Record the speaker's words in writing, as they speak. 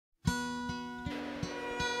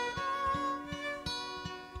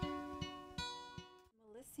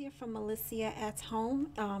from Melissa at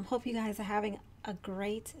home. Hope you guys are having a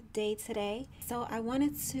great day today. So, I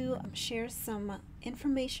wanted to share some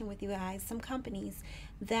information with you guys, some companies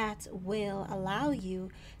that will allow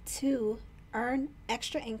you to earn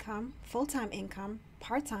extra income, full time income,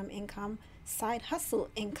 part time income, side hustle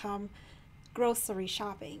income, grocery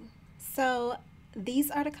shopping. So,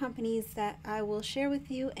 these are the companies that I will share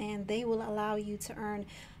with you, and they will allow you to earn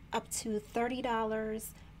up to $30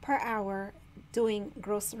 per hour doing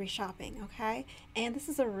grocery shopping. Okay, and this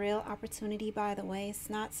is a real opportunity, by the way. It's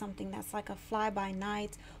not something that's like a fly by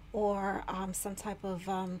night or some type of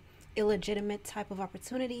illegitimate type of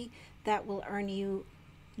opportunity that will earn you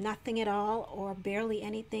nothing at all or barely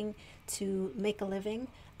anything to make a living.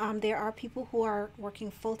 There are people who are working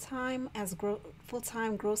full time as full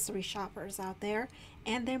time grocery shoppers out there,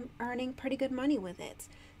 and they're earning pretty good money with it.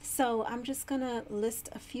 So I'm just gonna list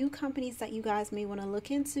a few companies that you guys may want to look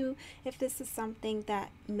into if this is something that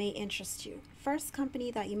may interest you. First company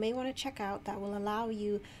that you may want to check out that will allow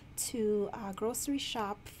you to grocery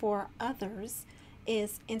shop for others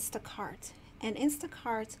is Instacart. And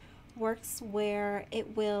Instacart works where it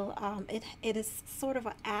is sort of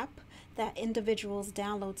an app that individuals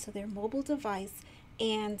download to their mobile device,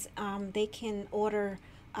 and they can order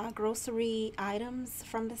grocery items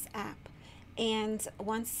from this app. And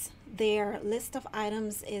once their list of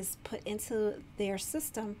items is put into their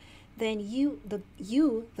system, then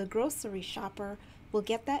the grocery shopper will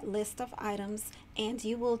get that list of items, and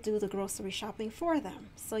you will do the grocery shopping for them.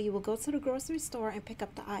 So you will go to the grocery store and pick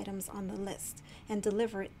up the items on the list and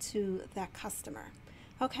deliver it to that customer.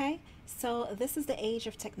 Okay, so this is the age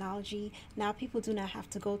of technology. Now people do not have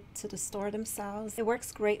to go to the store themselves. It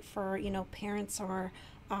works great for, parents, or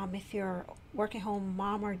if you're working home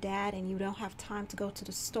mom or dad and you don't have time to go to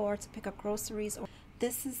the store to pick up groceries. Or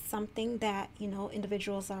this is something that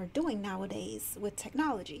individuals are doing nowadays with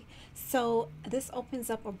technology. So this opens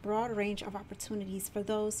up a broad range of opportunities for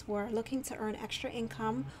those who are looking to earn extra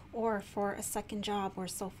income or for a second job or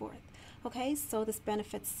so forth. Okay, so this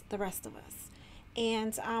benefits the rest of us.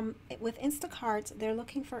 And with Instacart, they're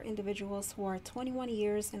looking for individuals who are 21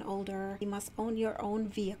 years and older. You must own your own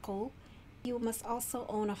vehicle. You must also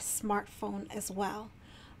own a smartphone as well.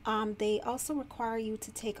 They also require you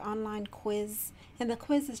to take online quiz, and the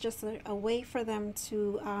quiz is just a way for them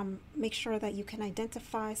to make sure that you can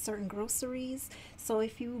identify certain groceries. So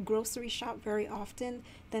if you grocery shop very often,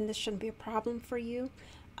 then this shouldn't be a problem for you.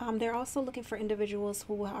 They're also looking for individuals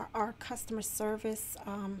who are customer service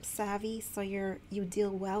savvy, so you deal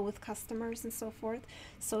well with customers and so forth.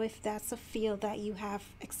 So if that's a field that you have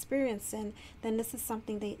experience in, then this is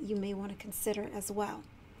something that you may want to consider as well.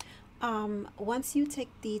 Once you take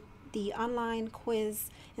the online quiz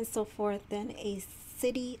and so forth, then a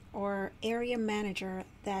city or area manager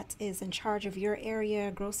that is in charge of your area,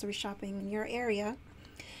 grocery shopping in your area,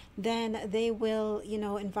 then they will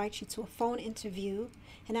invite you to a phone interview.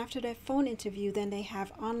 And after that phone interview, then they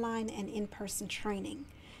have online and in-person training.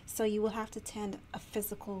 So you will have to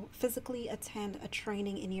physically attend a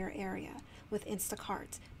training in your area with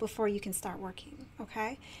Instacart before you can start working.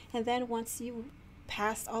 Okay, and then once you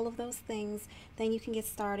pass all of those things, then you can get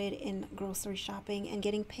started in grocery shopping and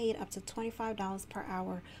getting paid up to $25 per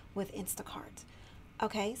hour with Instacart.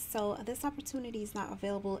 Okay, so this opportunity is not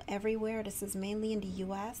available everywhere. This is mainly in the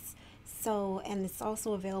US. And it's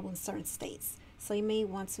also available in certain states. So you may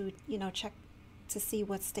want to, check to see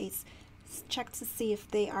what states, check to see if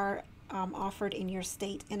they are offered in your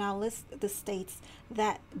state. And I'll list the states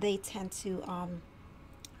that they tend to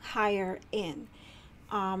hire in.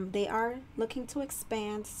 They are looking to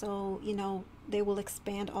expand, so, they will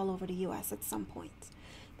expand all over the US at some point.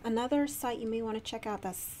 Another site you may want to check out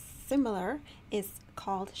that's similar is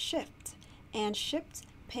called Shift, and Shift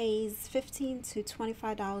pays $15 to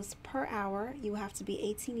 $25 per hour. You have to be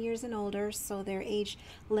 18 years and older, so their age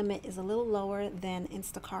limit is a little lower than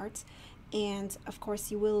Instacart. And of course,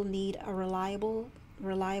 you will need a reliable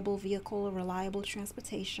vehicle, reliable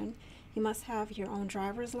transportation. You must have your own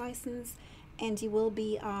driver's license, and you will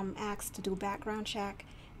be asked to do background check,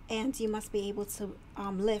 and you must be able to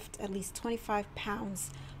lift at least 25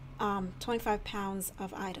 pounds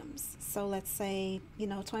of items. So let's say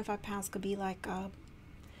 25 pounds could be like a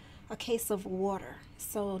case of water.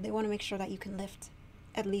 So they want to make sure that you can lift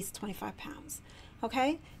at least 25 pounds.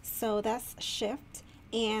 Okay, so that's Shift.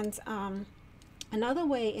 And another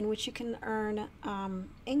way in which you can earn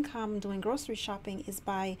income doing grocery shopping is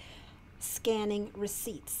by scanning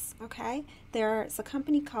receipts. Okay, there's a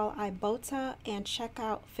company called ibotta and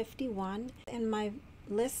Checkout 51. In my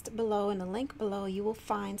list below, in the link below, you will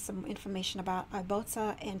find some information about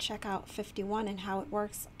ibotta and checkout 51 and how it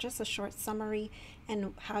works, just a short summary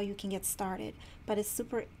and how you can get started. But it's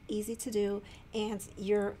super easy to do, and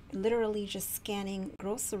you're literally just scanning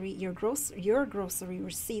your grocery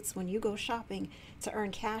receipts when you go shopping to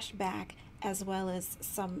earn cash back, as well as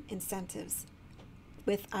some incentives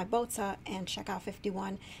with ibotta and checkout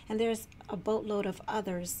 51. And there's a boatload of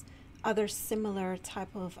other similar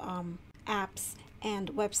type of apps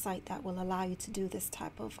and website that will allow you to do this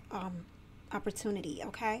type of opportunity.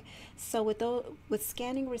 Okay, so with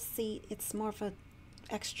scanning receipt, it's more of a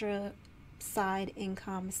extra side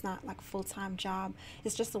income. It's not like a full-time job.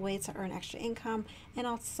 It's just a way to earn extra income and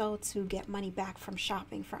also to get money back from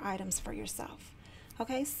shopping for items for yourself.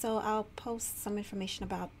 Okay, so I'll post some information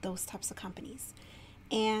about those types of companies.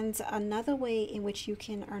 And another way in which you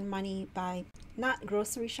can earn money by not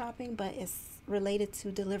grocery shopping, but is related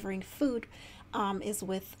to delivering food, is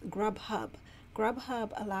with Grubhub.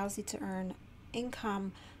 Grubhub allows you to earn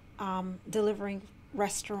income delivering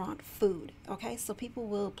restaurant food. Okay, so people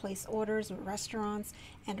will place orders with restaurants,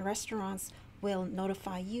 and restaurants will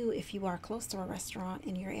notify you if you are close to a restaurant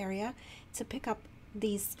in your area to pick up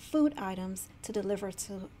these food items to deliver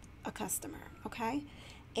to a customer. Okay,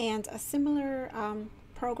 and a similar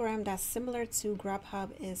program that's similar to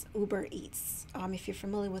Grubhub is ubereats. If you're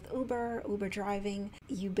familiar with Uber driving,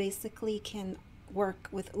 you basically can work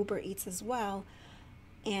with ubereats as well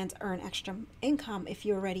and earn extra income if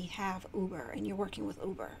you already have Uber and you're working with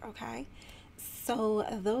Uber. Okay, so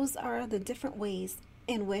those are the different ways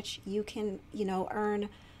in which you can, earn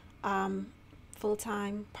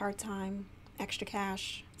full-time, part-time, extra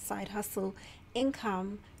cash, side hustle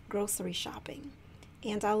income grocery shopping.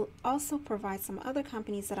 And I'll also provide some other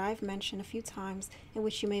companies that I've mentioned a few times in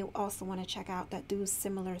which you may also want to check out that do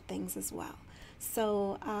similar things as well.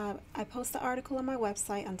 So I post the article on my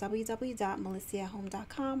website on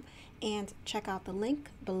www.melissaathome.com, and check out the link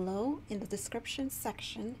below in the description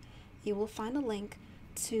section. You will find a link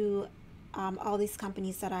to all these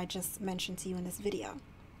companies that I just mentioned to you in this video.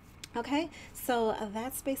 Okay, so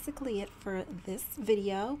that's basically it for this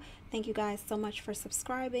video. Thank you guys so much for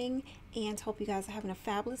subscribing, and hope you guys are having a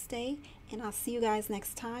fabulous day, and I'll see you guys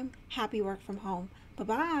next time. Happy work from home.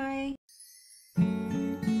 Bye-bye.